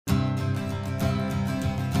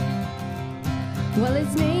Well,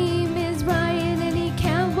 his name is Ryan and he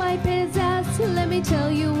can't wipe his ass. Let me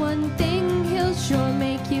tell you one thing, he'll sure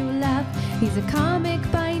make you laugh. He's a comic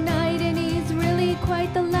by night and he's really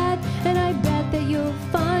quite the lad. And I bet that you'll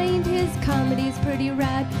find his comedy's pretty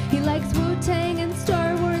rad. He likes Wu-Tang and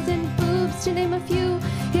Star Wars and boobs, to name a few.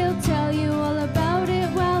 He'll tell you all about it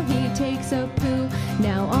while he takes a poo.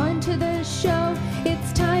 Now on to the show,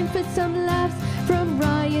 it's time for some laughs from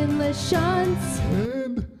Ryan LaChance.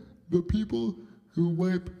 And the people who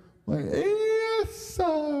wipe my ass.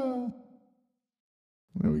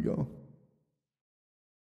 There we go.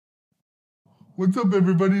 What's up,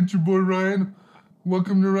 everybody? It's your boy Ryan.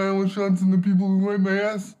 Welcome to Ryan LaChance and the people who wipe my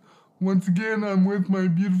ass. Once again, I'm with my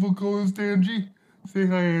beautiful co-host Angie. Say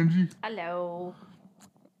hi, Angie. Hello.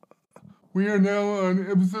 We are now on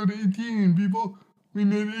episode 18, people. We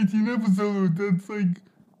made 18 episodes. That's like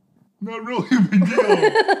not really a big deal.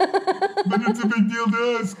 But it's a big deal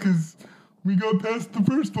to us because we got past the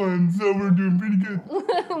first one, so we're doing pretty good.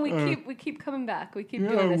 we keep coming back. We keep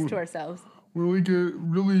doing this to ourselves. We're like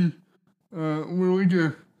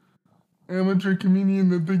a amateur comedian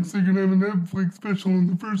that thinks they're gonna have a Netflix special in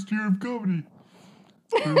the first year of comedy.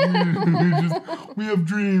 we have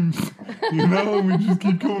dreams, you know, and we just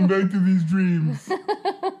keep coming back to these dreams.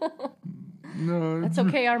 No, that's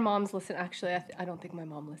okay. Our moms listen. Actually, I don't think my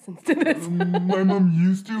mom listens to this. My mom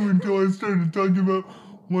used to until I started talking about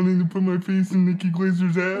wanting to put my face in Nikki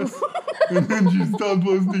Glazer's ass, and then she stopped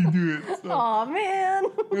listening to it. So. Aw, man.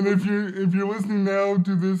 And if you're listening now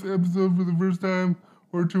to this episode for the first time,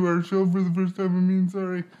 or to our show for the first time,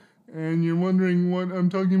 sorry, and you're wondering what I'm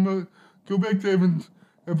talking about, go back to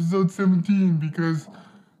episode 17, because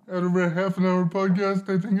out of our half an hour podcast,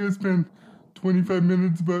 I think I spent 25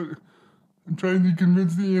 minutes about trying to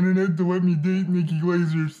convince the internet to let me date Nikki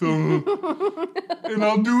Glazer, so, and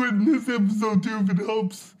I'll do it in this episode too if it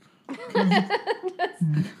helps.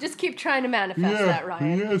 Just keep trying to manifest that,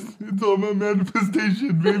 Ryan. Yes, it's all about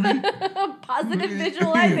manifestation, baby. Positive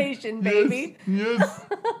visualization, baby. Yes.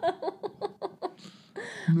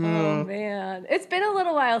 No. Oh, man. It's been a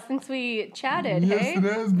little while since we chatted, yes, hey? Yes,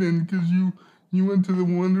 it has been, because you went to the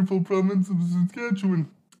wonderful province of Saskatchewan.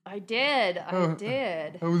 I did. How was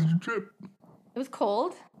your trip? It was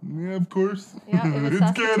cold. Yeah, of course. Yeah, it was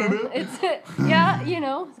it's Canada. Yeah, you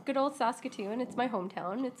know, good old Saskatoon. It's my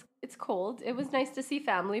hometown. It's cold. It was nice to see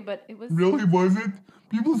family, but it was... Really, was it?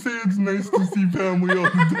 People say it's nice to see family all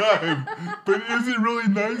the time, but is it really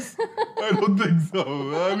nice? I don't think so.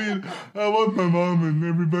 I mean, I love my mom and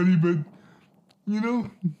everybody, but, you know,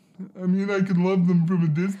 I mean, I can love them from a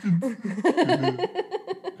distance.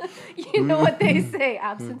 You know what they say,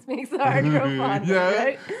 absence makes the heart grow fonder,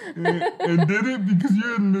 right? And did it? Because you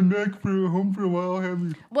hadn't been back home for a while, have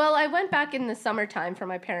you? Well, I went back in the summertime for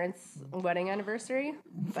my parents' wedding anniversary.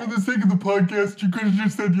 For the sake of the podcast, you could have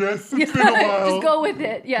just said yes. It's been a while. Just go with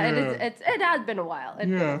it. Yeah. It has been a while. It's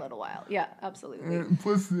been a little while. Yeah, absolutely. And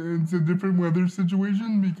plus, it's a different weather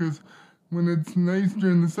situation because when it's nice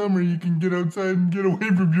during the summer, you can get outside and get away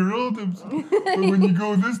from your relatives. But when you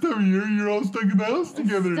go this time of year, you're all stuck in the house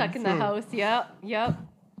together. Stuck in the house, yep.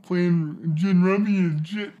 Playing gin rummy and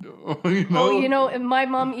shit. You know, my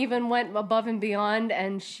mom even went above and beyond,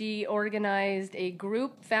 and she organized a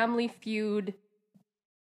group Family Feud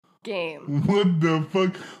game. What the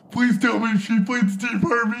fuck? Please tell me she played Steve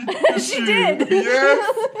Harvey. She did.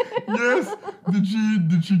 Yes. Did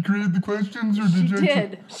she create the questions or did she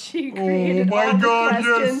did? She created all the questions.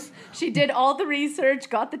 Yes. She did all the research,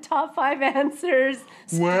 got the top 5 answers.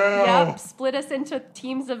 Wow. Yep. Split us into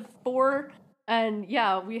teams of 4. And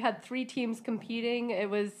we had 3 teams competing. It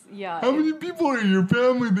was, How many people are in your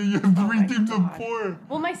family that you have 3 teams of 4?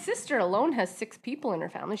 Well, my sister alone has 6 people in her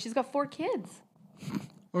family. She's got 4 kids.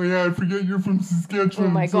 Oh yeah, I forget you're from Saskatchewan.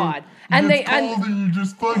 Oh my God! And you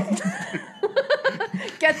just fucked.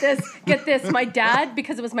 Get this. My dad,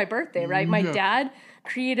 because it was my birthday, right? My dad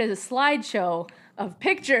created a slideshow of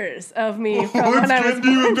pictures of me from when I was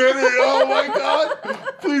born. Even better. Oh my God!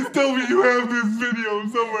 Please tell me you have this video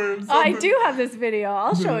somewhere. I do have this video.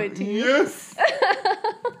 I'll show it to you. Yes.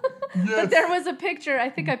 But there was a picture. I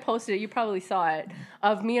think I posted it. You probably saw it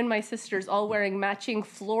of me and my sisters all wearing matching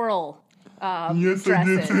floral. Yes,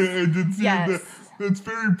 dresses. I did see that. That's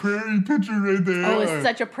very prairie picture right there. Oh, it's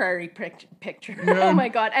such a prairie picture. Yeah. Oh my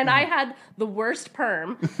God. And I had the worst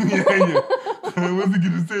perm. Yeah. I wasn't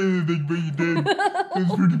going to say anything, but you did. It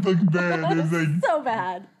was pretty fucking bad. It was like... so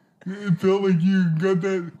bad. It felt like you got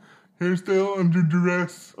that hairstyle under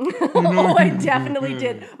duress. I definitely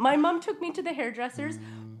did. My mom took me to the hairdressers.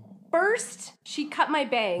 First, she cut my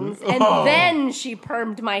bangs, and then she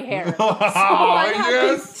permed my hair. So I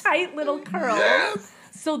had these tight little curls. Yes.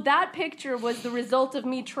 So that picture was the result of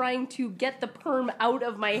me trying to get the perm out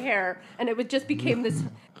of my hair, and it just became this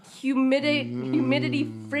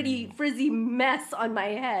humidity frizzy mess on my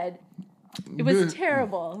head. It was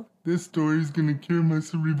terrible. This story is gonna cure my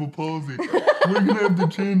cerebral palsy. We're gonna have to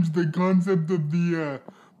change the concept of the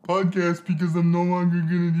podcast because I'm no longer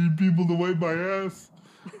gonna need people to wipe my ass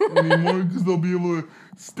anymore because I'll be able to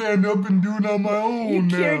stand up and do it on my own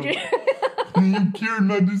now. You cured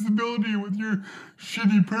my disability with your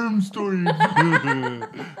shitty perm story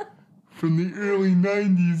from the early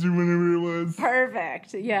 90s or whenever it was.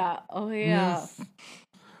 Perfect. Yeah. Oh, yeah. Yes.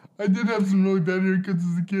 I did have some really bad haircuts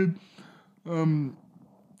as a kid.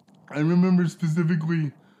 I remember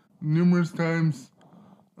specifically numerous times.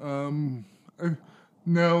 I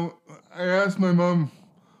asked my mom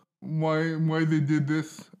why they did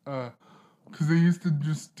this. Because they used to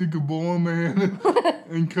just stick a bowl on my hand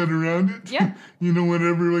and cut around it. Yep. You know,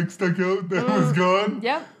 whatever stuck out, that was gone.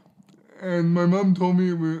 Yep. And my mom told me,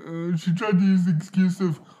 she tried to use the excuse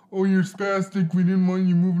of, oh, you're spastic, we didn't want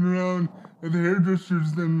you moving around at the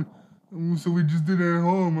hairdressers, so we just did it at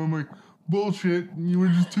home. I'm like, bullshit, you were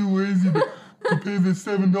just too lazy to pay the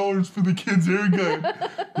 $7 for the kid's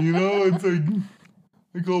haircut. You know, it's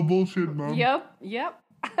like all bullshit, Mom. Yep.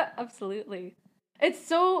 Absolutely. It's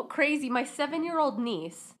so crazy. My 7-year-old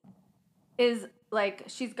niece is like,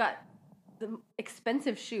 she's got the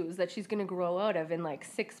expensive shoes that she's going to grow out of in like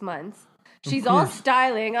 6 months. She's all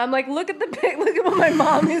styling. I'm like, look at what my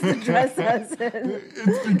mom used to dress us in.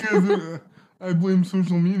 It's because I blame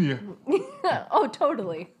social media. Oh,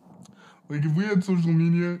 totally. Like, if we had social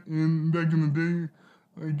media back in the day,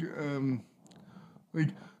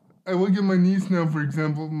 I look at my niece now, for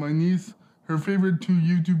example. My niece, her favorite 2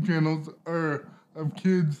 YouTube channels are of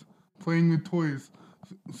kids playing with toys.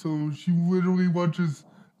 So she literally watches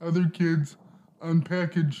other kids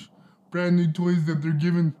unpackage brand new toys that they're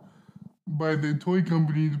given by the toy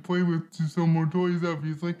company to play with to sell more toys,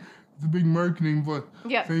 obviously. It's a big marketing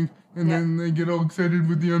thing. And then they get all excited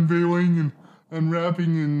with the unveiling and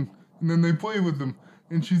unwrapping and then they play with them.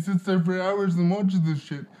 And she sits there for hours and watches this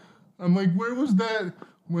shit. I'm like, where was that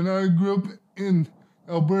when I grew up in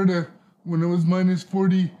Alberta when it was minus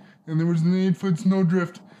 40 and there was an 8-foot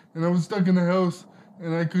snowdrift and I was stuck in the house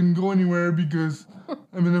and I couldn't go anywhere because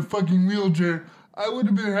I'm in a fucking wheelchair? I would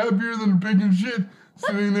have been happier than a pig in shit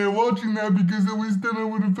sitting there watching that because at least then I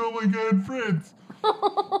would have felt like I had friends.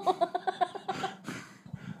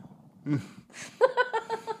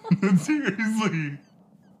 Seriously.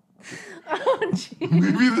 Oh, jeez.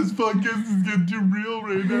 Maybe this podcast is getting too real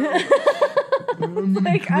right now. I'm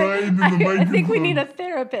gonna cry into the microphone. I think we need a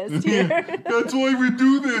therapist here. Yeah, that's why we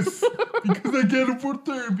do this. Because I can't afford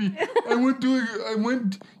therapy.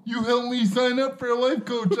 You helped me sign up for a life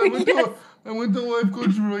coach. I went to a life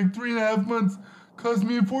coach for like 3.5 months. Cost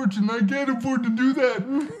me a fortune. I can't afford to do that.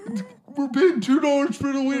 We're paying $2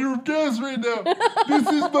 for the liter of gas right now. This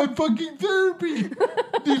is my fucking therapy.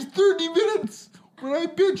 There's 30 minutes when I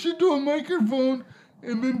bitch into a microphone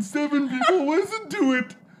and then 7 people listen to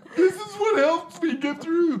it. This is what helps me get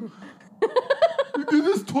through. We do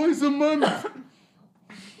this twice a month.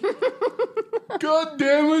 God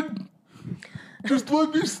damn it. Just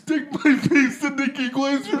let me stick my face in Nikki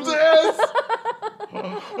Glazer's ass.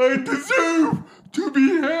 I deserve to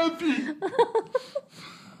be happy.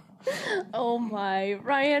 Oh my,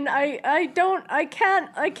 Ryan, I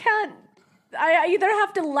can't. I either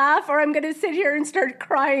have to laugh or I'm going to sit here and start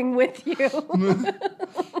crying with you.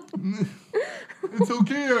 It's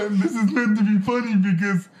okay. This is meant to be funny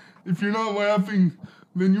because if you're not laughing,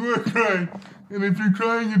 then you are crying. And if you're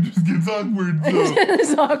crying, it just gets awkward. So.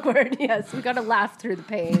 It's awkward, yes. We got to laugh through the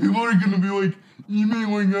pain. People are going to be like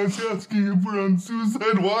emailing us asking if we're on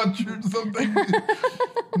suicide watch or something.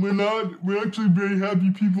 We're not. We're actually very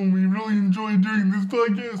happy people and we really enjoy doing this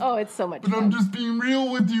podcast. Oh, it's so much fun. But I'm just being real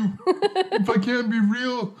with you. If I can't be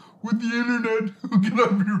real with the internet, who can I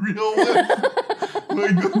be real with?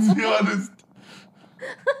 Like, let's be honest.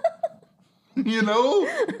 You know?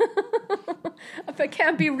 If I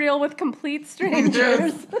can't be real with complete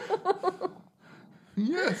strangers.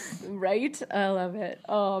 Yes. Right? I love it.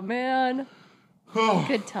 Oh, man. Oh,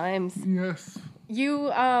 good times. Yes.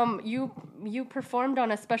 You performed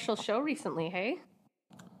on a special show recently, hey?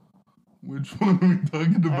 Which one are we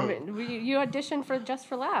talking about? You auditioned for Just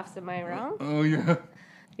for Laughs, am I wrong? Oh, yeah.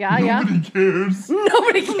 Yeah, Nobody cares.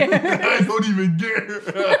 Nobody cares. I don't even care.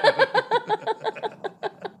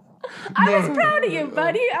 I was proud of you,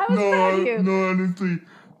 buddy. I was proud of you. No, honestly,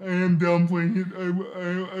 I am downplaying it.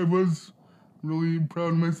 I was really proud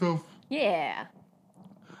of myself. Yeah.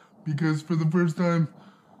 Because for the first time,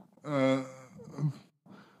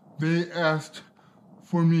 they asked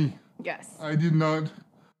for me. Yes. I did not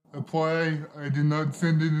apply. I did not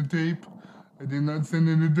send in a tape. I did not send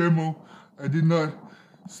in a demo. I did not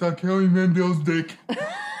suck Howie Mandel's dick.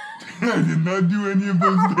 I did not do any of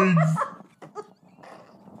those things.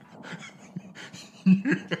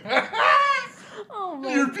 Oh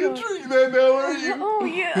my You're God. picturing that now, are you? Oh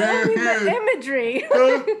yeah, I mean the imagery.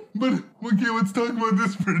 But okay, let's talk about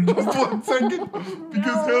this for just 1 second.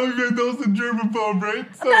 Because Howie Mandel's a germaphobe,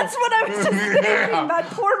 right? So, That's what I was just thinking. That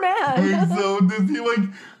poor man. So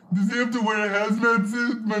does he have to wear a hazmat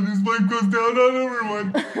suit when his wife goes down on him, or what?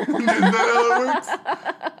 Is that how it works?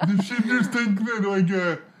 Does she just think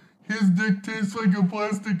that his dick tastes like a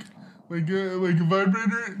plastic, like a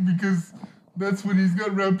vibrator, because that's what he's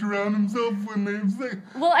got wrapped around himself when they say.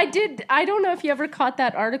 Well, I don't know if you ever caught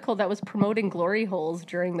that article that was promoting glory holes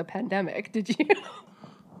during the pandemic. Did you?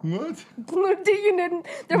 What?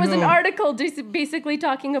 There was an No. article just basically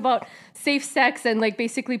talking about safe sex and like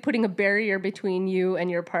basically putting a barrier between you and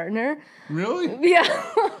your partner. Really? Yeah.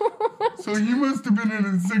 So you must have been in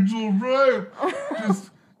a sexual riot.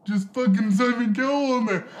 Just fucking Simon Cowell on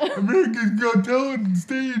the America's Got Talent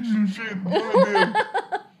stage and shit.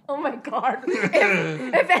 Oh my God.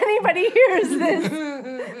 If anybody hears this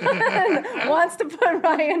and wants to put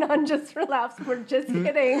Ryan on Just for Laughs, we're just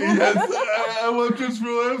kidding. Yes, I want Just for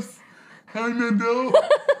Laughs. Howie Mandel.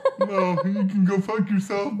 No, you can go fuck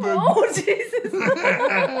yourself, but Oh, Jesus.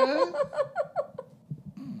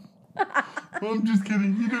 well, I'm just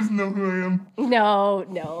kidding. He doesn't know who I am.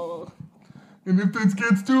 No. And if this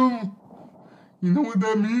gets to him, you know what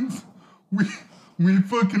that means? We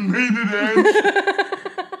fucking made it, Ange.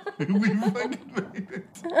 We fucking made it.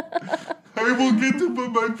 I will get to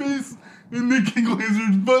put my face in Nikki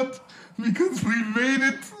Glazer's butt because we made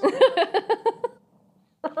it.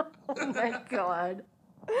 Oh my God.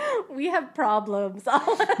 We have problems.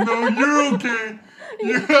 No, you're okay.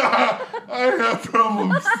 Yeah, I have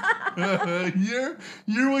problems.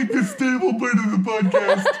 You're like the stable part of the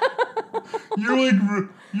podcast. You're like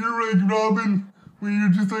Robin, where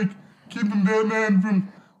you're just like keeping Batman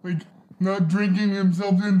from like not drinking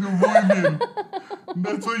himself into oblivion.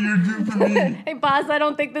 That's what you're doing for me. Hey, boss, I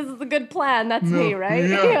don't think this is a good plan. That's No, me, right?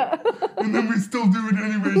 yeah. And then we still do it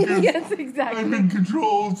anyway because Yes, exactly. I'm in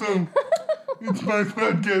control, so it's my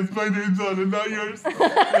podcast. My name's on it, not yours.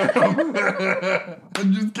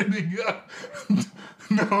 I'm just kidding.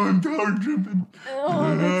 Now I'm power tripping.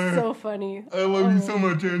 Oh, that's so funny. I love you so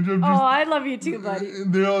much, Andrew. I'm Oh, just, I love you too, buddy.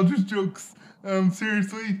 they're all just jokes.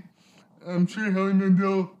 Seriously, I'm sure Howie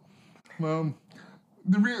Mandel.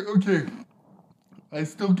 Okay, I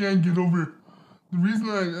still can't get over the reason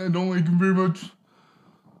I don't like him very much.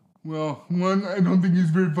 Well, one, I don't think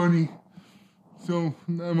he's very funny, so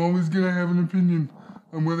I'm always gonna have an opinion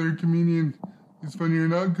on whether a comedian is funny or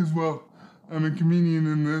not. Because well, I'm a comedian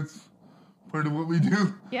and that's part of what we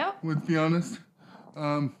do. Yep. Let's be honest.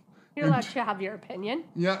 You're allowed to have your opinion.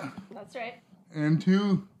 Yeah. That's right. And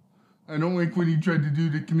two, I don't like what he tried to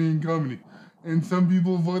do to Canadian comedy. And some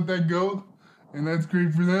people have let that go, and that's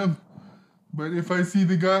great for them. But if I see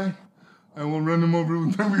the guy, I will run him over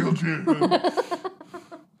with my wheelchair.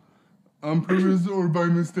 On purpose or by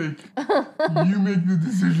mistake. You make the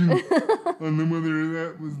decision on whether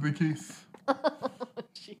that was the case.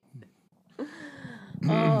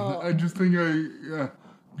 I just think I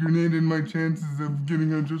grenaded my chances of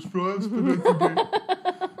getting on Just for Laughs, but that's okay.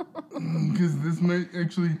 Because this might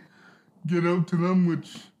actually get out to them,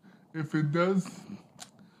 which, if it does...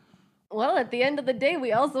 Well, at the end of the day,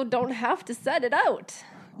 we also don't have to set it out.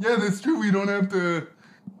 Yeah, that's true. We don't have to...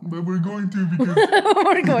 But we're going to because...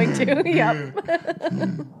 We're going to, yep.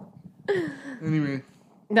 Anyway.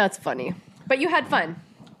 That's funny. But you had fun.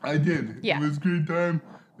 I did. Yeah. It was a great time.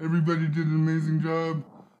 Everybody did an amazing job.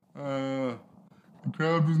 The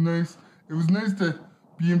crowd was nice. It was nice to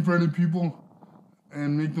be in front of people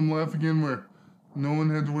and make them laugh again where no one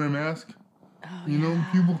had to wear a mask. Oh, You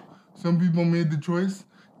know, some people made the choice,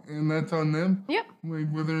 and that's on them. Yep. Like,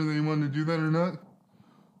 whether they want to do that or not.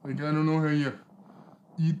 Like, I don't know how you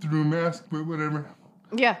eat through a mask, but whatever.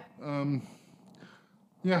 Yeah.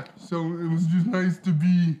 Yeah, so it was just nice to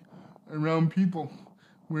be around people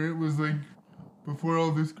where it was like before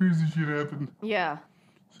all this crazy shit happened. Yeah.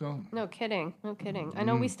 So No kidding. I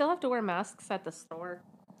know we still have to wear masks at the store.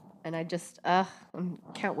 And I just,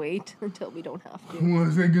 can't wait until we don't have to. well,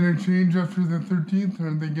 is that going to change after the 13th?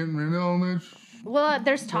 Are they getting rid of all that? Well,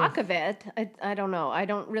 there's talk of it. I don't know.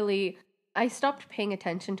 I stopped paying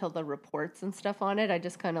attention to the reports and stuff on it. I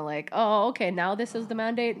just kind of like, oh, okay, now this is the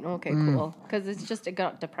mandate? Okay, cool. Because it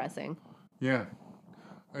got depressing. Yeah.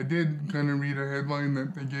 I did kind of read a headline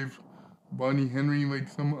that they gave Bonnie Henry like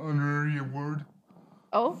some honorary award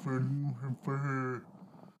Oh. for her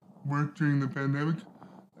work during the pandemic,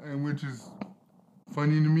 and which is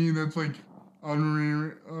funny to me. That's like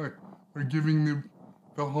honoring or giving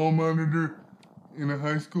the hall monitor in a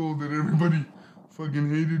high school that everybody fucking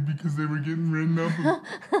hated because they were getting written up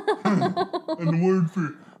an award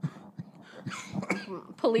for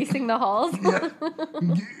policing the halls. Yeah.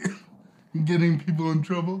 Getting people in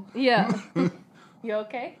trouble. Yeah. You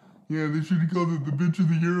okay? Yeah, they should have called it the Bitch of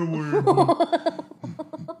the Year Award.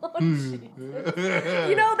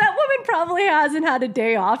 You know, that woman probably hasn't had a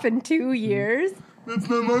day off in 2 years. That's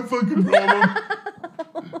not my fucking problem.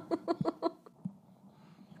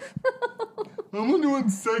 I wonder what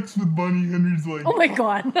sex with Bonnie Henry's like. Oh my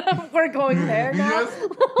god, we're going there now. Yes,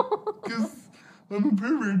 because I'm a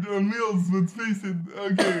pervert on meals, let's face it.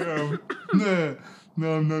 Okay,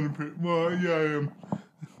 no, I'm not a pervert. Well, yeah, I am.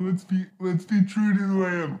 Let's be true to who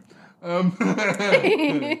I am.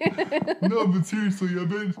 No, but seriously, I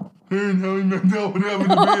bet her and Howie Mandel would have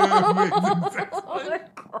an amazing sex. Oh my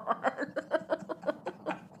god.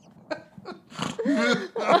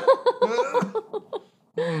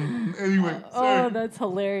 Anyway, sorry. Oh, that's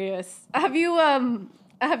hilarious. Have you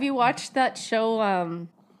watched that show,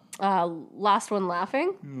 Last One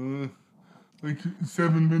Laughing? Like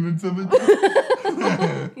 7 minutes of it?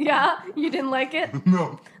 Yeah? You didn't like it?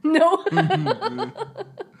 No. No?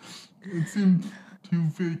 It seemed too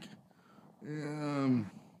fake. And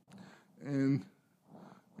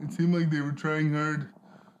it seemed like they were trying hard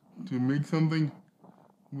to make something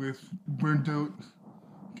with burnt out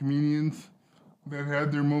comedians that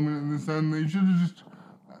had their moment in the sun. They should have just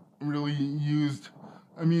really used...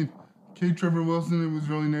 I mean, K. Trevor Wilson, it was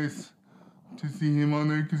really nice to see him on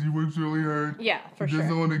there because he works really hard. Yeah, for He sure. does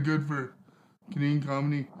know what is good for Canadian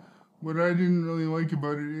comedy. What I didn't really like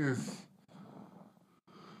about it is...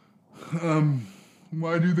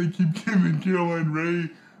 why do they keep giving Caroline Ray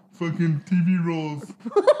fucking TV roles?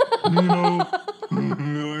 You know,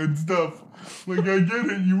 and stuff. Like, I get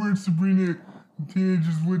it, you were Sabrina Teenage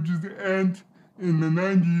Witch's aunt in the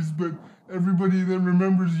 90s, but everybody that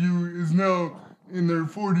remembers you is now in their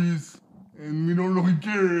 40s, and we don't really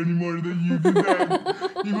care anymore that you did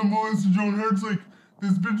that. Even Melissa Joan Hart's like,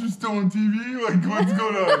 this bitch is still on TV? Like, what's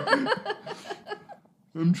going on?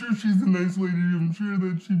 I'm sure she's a nice lady. I'm sure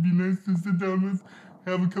that she'd be nice to sit down with,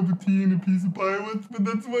 have a cup of tea and a piece of pie with, but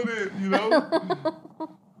that's about it, you know?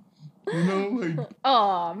 You know, like...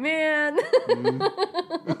 Oh, man.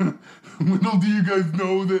 Little do you guys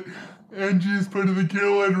know that Angie is part of the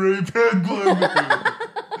Caroline Ray fan club.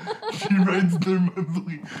 She writes the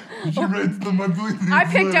monthly newsletter. I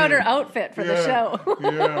picked out her outfit for the show.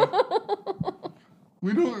 Yeah.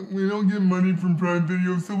 We don't get money from Prime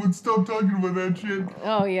Video, so let's stop talking about that shit.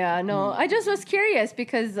 Oh, yeah, no. I just was curious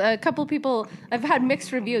because a couple people, I've had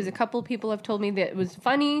mixed reviews. A couple people have told me that it was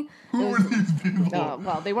funny. Who were these people?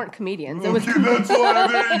 Well, they weren't comedians. Okay, that's why.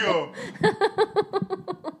 There you go.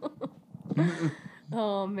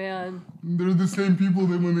 Oh, man. They're the same people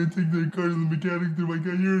that when they take their car to the mechanic, they're like,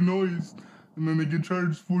 I hear a noise. And then they get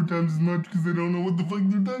charged 4 times as much because they don't know what the fuck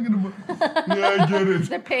they're talking about. Yeah, I get it.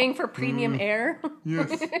 They're paying for premium air. Yes.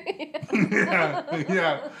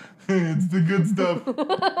 Yeah. It's the good stuff.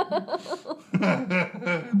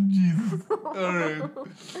 Jesus. All right.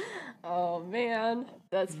 Oh, man.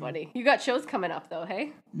 That's funny. You got shows coming up, though,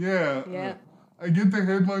 hey? Yeah. Yeah. I get to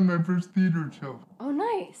headline my first theater show. Oh,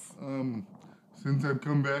 nice. Since I've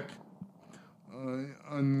come back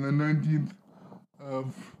on the 19th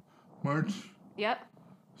of March. Yep.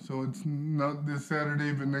 So it's not this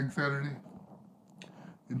Saturday, but next Saturday.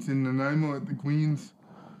 It's in Nanaimo at the Queens.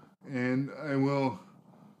 And I will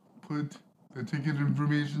put the ticket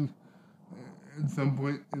information at some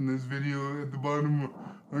point in this video at the bottom.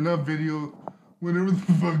 Or not video, whatever the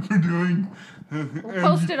fuck we're doing.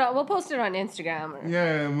 We'll post it on Instagram.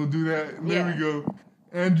 Yeah, we'll do that. There Yeah. we go.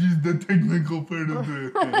 Angie's the technical part of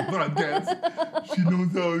the podcast. She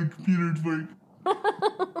knows how computers work.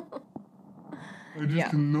 I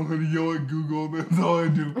just know how to yell at Google. That's all I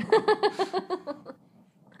do.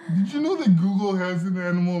 Did you know that Google has an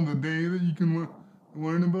animal of the day that you can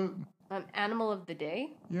learn about? An animal of the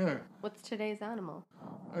day? Yeah. What's today's animal?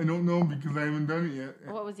 I don't know because I haven't done it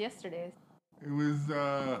yet. What was yesterday's? It was,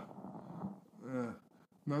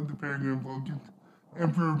 not the peregrine falcon.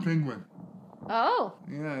 Emperor penguin. Oh.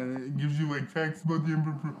 Yeah, it gives you like facts about the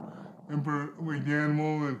emperor, like the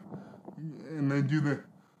animal, and they do the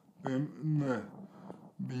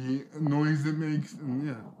noise it makes, and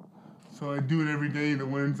yeah. So I do it every day to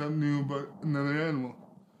learn something new about another animal.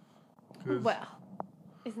 Well,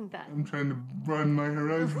 isn't that? I'm trying to broaden my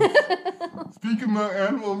horizons. Speaking about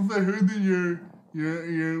animals, I heard that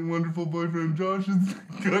your wonderful boyfriend Josh is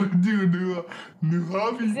gonna do a new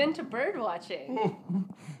hobby. He's into bird watching. Oh,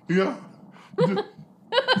 yeah.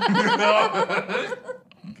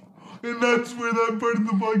 And that's where that part of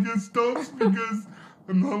the podcast stops because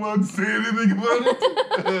I'm not allowed to say anything about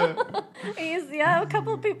it. A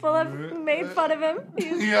couple of people have made fun of him.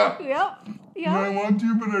 Yeah. Yep. I want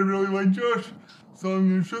to, but I really like Josh, so I'm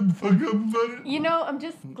gonna shut the fuck up about it. You know, I'm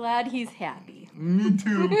just glad he's happy. Me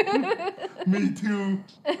too. Me too.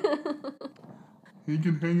 He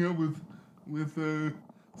can hang out with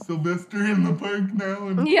Sylvester in the park now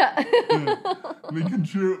and Yeah. making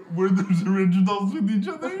sure we're those originals with each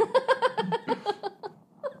other.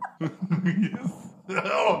 Yes.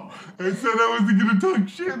 Oh, I said I wasn't gonna talk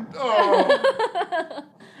shit. Oh.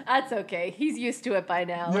 That's okay. He's used to it by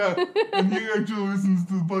now. Yeah, and he actually listens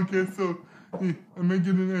to the podcast, so I might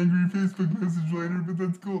get an angry Facebook message later, but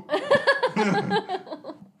that's cool.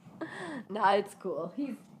 Nah, it's cool.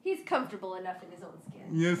 He's comfortable enough in his own skin.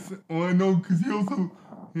 Yes, well I know, because he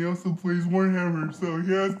also plays Warhammer, so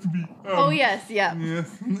he has to be. Oh yes, yeah.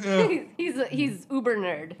 Yes. Yeah. He's uber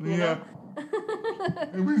nerd. You know?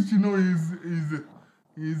 At least you know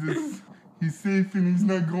he's safe and he's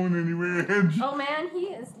not going anywhere. Oh man, he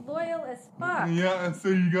is loyal as fuck. Yeah, so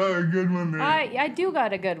you got a good one there. I do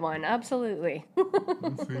got a good one, absolutely.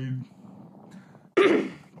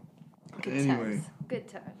 Anyway. Good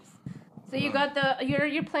times. So you got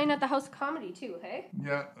you're playing at the House of Comedy too, hey?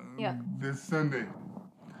 Yeah. Yeah. This Sunday,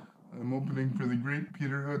 I'm opening for the great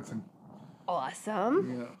Peter Hudson.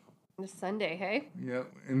 Awesome. Yeah. This Sunday, hey? Yeah,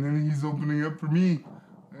 and then he's opening up for me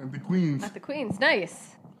at the Queens. At the Queens,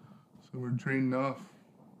 nice. So we're trading off.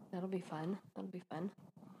 That'll be fun.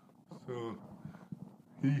 So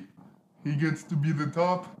he gets to be the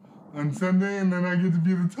top on Sunday, and then I get to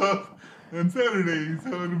be the top on Saturday.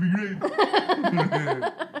 So it'll be great.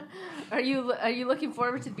 Are you looking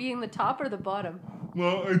forward to being the top or the bottom?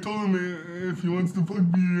 Well, I told him if he wants to fuck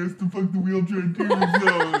me, he has to fuck the wheelchair too.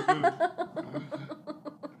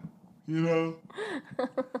 So,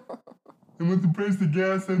 And with the price of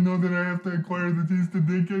gas, I know that I have to acquire the taste of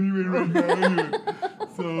dick anyway right now.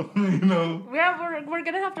 So, Yeah, we're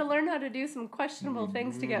gonna have to learn how to do some questionable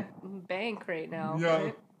things to get bank right now. Yeah.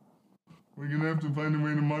 Right? We're going to have to find a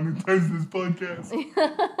way to monetize this podcast.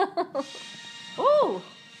 Ooh.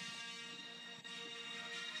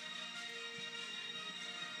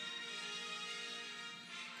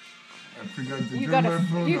 I forgot to turn my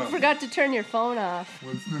phone You off. forgot to turn your phone off.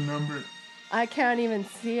 What's the number? I can't even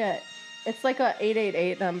see it. It's like a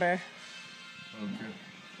 888 number. Okay.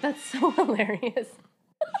 That's so hilarious.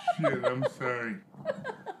 Shit, I'm sorry.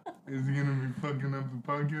 Is he gonna be fucking up the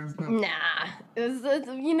podcast now?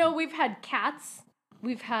 Nah. We've had cats.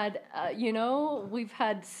 We've had, we've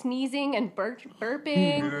had sneezing and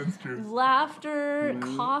burping. Yeah, that's true. Laughter,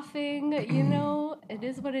 coughing, it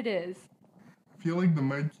is what it is. I feel like the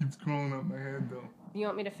mic keeps crawling up my head, though. You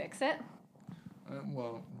want me to fix it?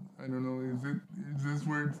 Well, I don't know. Is this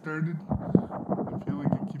where it started? I feel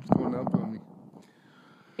like it keeps going up on me.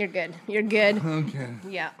 You're good. Okay.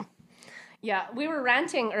 Yeah, we were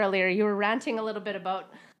ranting earlier. You were ranting a little bit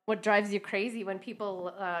about what drives you crazy when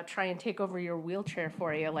people try and take over your wheelchair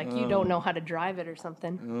for you, like you don't know how to drive it or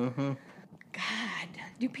something. Uh-huh. God,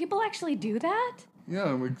 do people actually do that?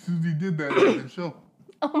 Yeah, like Susie did that at the show.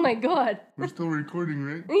 Oh my God. We're still recording,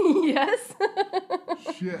 right? Yes.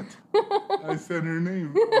 Shit. I said her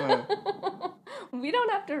name. We don't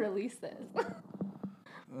have to release this.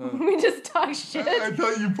 We just talk shit. I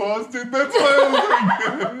thought you paused it. That's why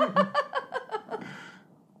I was like...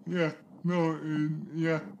 Yeah. No,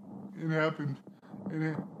 it happened.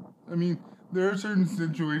 I mean, there are certain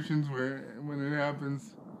situations where when it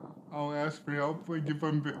happens, I'll ask for help. Like if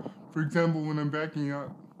for example, when I'm backing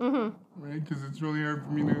up, right? Because it's really hard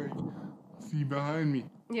for me to see behind me.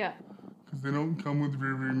 Yeah. Because they don't come with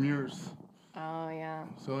rear view mirrors. Oh, yeah.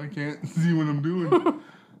 So I can't see what I'm doing.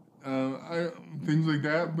 Things like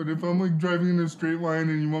that. But if I'm like driving in a straight line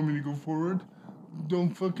and you want me to go forward,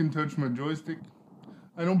 don't fucking touch my joystick.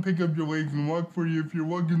 I don't pick up your legs and walk for you if you're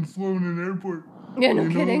walking slow in an airport. Yeah, no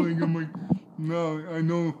kidding. Like, I'm like, no, I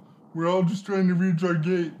know we're all just trying to reach our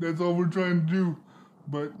gate. That's all we're trying to do.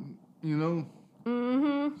 But,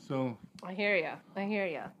 so. I hear ya.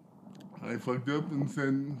 I fucked up and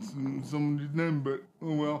said somebody's name, but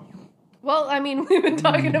oh well. Well, I mean, we've been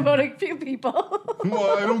talking about a few people.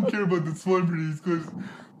 Well, I don't care about the celebrities because,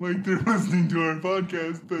 like, they're listening to our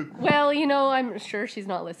podcast, but... Well, I'm sure she's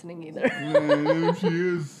not listening either. Yeah, if she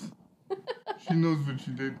is, she knows what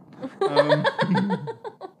she did.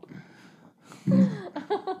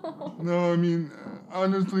 No, I mean,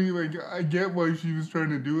 honestly, like, I get why she was trying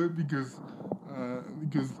to do it because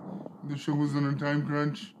because the show was on a time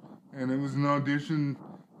crunch, and it was an audition,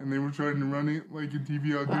 and they were trying to run it like a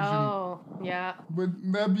TV audition. Oh, yeah. But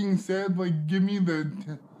that being said, like, give me the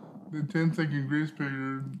 10-second grace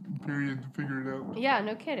period to figure it out. Yeah,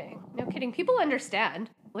 no kidding. No kidding. People understand.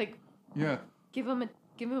 Like, Yeah, give them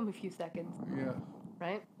a few seconds, yeah.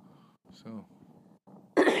 right? So,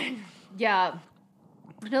 Yeah.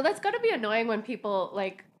 No, that's got to be annoying when people,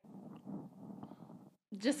 like,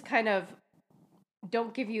 just kind of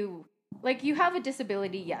don't give you... Like, you have a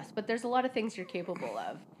disability, yes, but there's a lot of things you're capable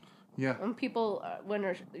of. yeah. When people,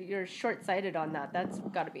 you're short-sighted on that, that's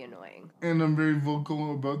got to be annoying. And I'm very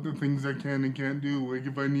vocal about the things I can and can't do. Like,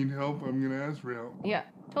 if I need help, I'm going to ask for help. Yeah,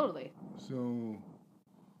 totally. So,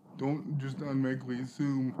 don't just automatically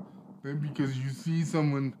assume that because you see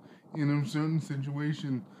someone in a certain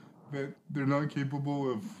situation that they're not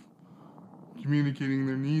capable of communicating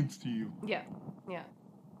their needs to you. Yeah, yeah.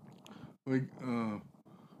 Like, I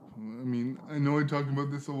mean, I know I talk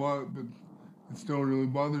about this a lot, but it still really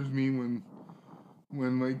bothers me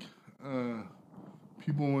when like,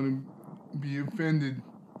 people want to be offended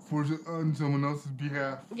on someone else's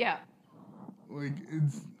behalf. Yeah, Like,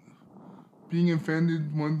 it's being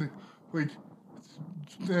offended one thing, like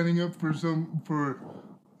standing up for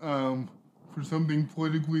something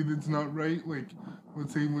politically that's not right. Like,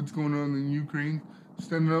 let's say what's going on in Ukraine,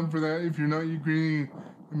 standing up for that. If you're not Ukrainian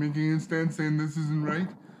and making a stand saying this isn't right,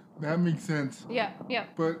 that makes sense. yeah, yeah.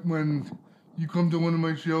 But when you come to one of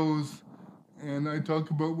my shows and I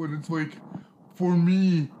talk about what it's like for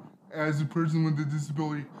me as a person with a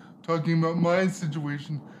disability, talking about my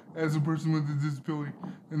situation as a person with a disability,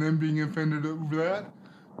 and then being offended over that,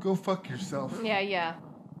 go fuck yourself. Yeah, yeah,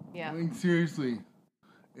 yeah. Like, seriously,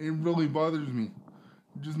 it really bothers me.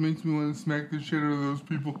 It just makes me want to smack the shit out of those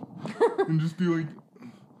people and just be like,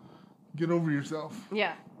 get over yourself.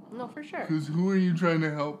 Yeah, no, for sure. Because who are you trying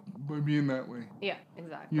to help by being that way? Yeah,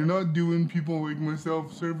 exactly. You're not doing people like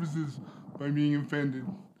myself services by being offended.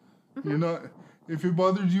 You're not. If it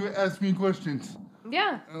bothers you, ask me questions.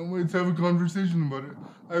 Yeah, Let's have a conversation about it.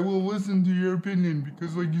 I will listen to your opinion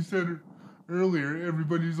because, like you said earlier,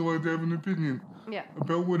 everybody's allowed to have an opinion yeah,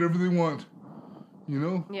 about whatever they want. You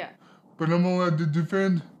know? yeah, But I'm allowed to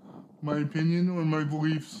defend my opinion or my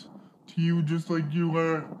beliefs to you just like you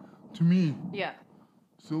are to me. yeah,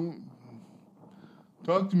 So,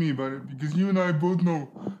 talk to me about it because you and I both know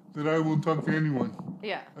that I will talk to anyone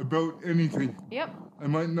yeah. about anything. Yep. I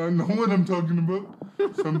might not know what I'm talking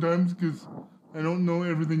about sometimes because I don't know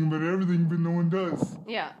everything about everything, but no one does.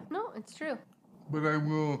 Yeah. No, it's true. But I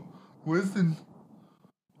will listen,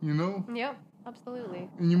 you know? Yep. Absolutely.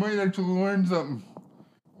 And you might actually learn something,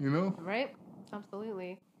 you know? Right?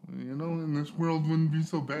 Absolutely. You know, and this world wouldn't be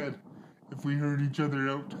so bad if we heard each other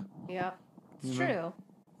out. Yeah. It's You true. know?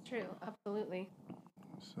 It's true. Absolutely.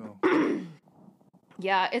 So,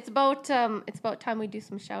 Yeah, it's about time we do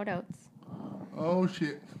some shout outs. oh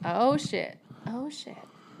shit. Oh shit. Oh shit.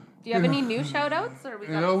 Do you have any new shout outs or we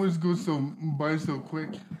It got always goes by so quick.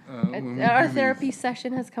 When we our do therapy these.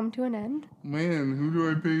 session has come to an end? Man, who do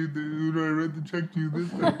I write the check to this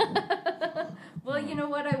time? Well, you know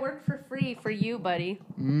what? I work for free for you, buddy.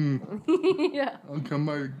 Yeah. I'll come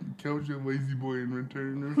by couch at Lazy Boy in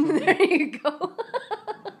return or something. There you go.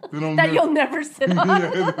 Then That you'll never sit on. yeah,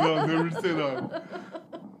 that I'll never sit on.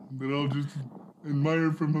 That I'll just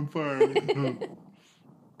admire from afar.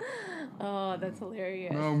 Oh, that's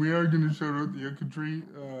hilarious. No, we are going to shout out the Yucca Tree.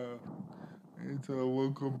 It's a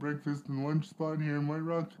local breakfast and lunch spot here in White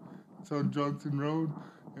Rock. It's on Johnson Road,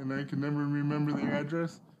 and I can never remember the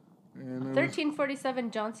address. And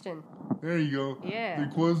 1347 Johnston. there you go. Yeah.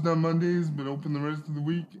 They're closed on Mondays, but open the rest of the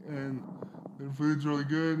week, and their food's really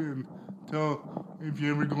good. And if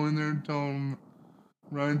you ever go in there, tell them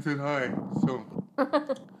Ryan said hi. So,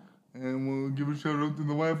 and we'll give a shout out to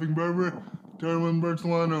the Laughing Barber, Darwin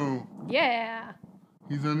Barcelano. Yeah.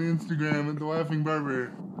 He's on Instagram at the Laughing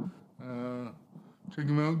Barber. Check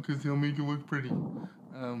him out because he'll make you look pretty.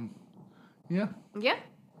 Yeah. Yeah.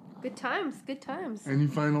 Good times. Good times. Any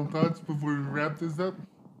final thoughts before we wrap this up?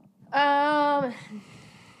 Oh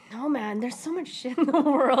man, there's so much shit in the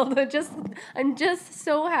world. I'm just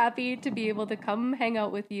so happy to be able to come hang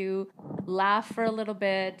out with you, laugh for a little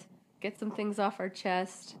bit, get some things off our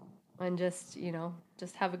chest, and just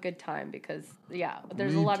have a good time because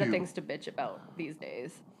there's a Me lot of too. things to bitch about these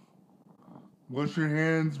days. Wash your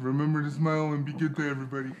hands, remember to smile, and be good to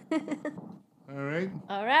everybody. All right?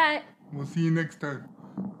 All right. We'll see you next time.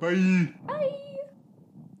 Bye. Bye.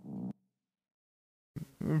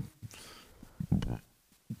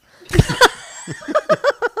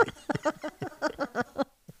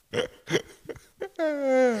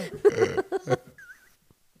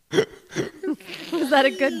 that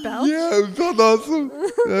a good belch? Yeah, it felt awesome.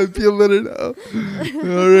 I feel better now.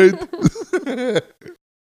 All right.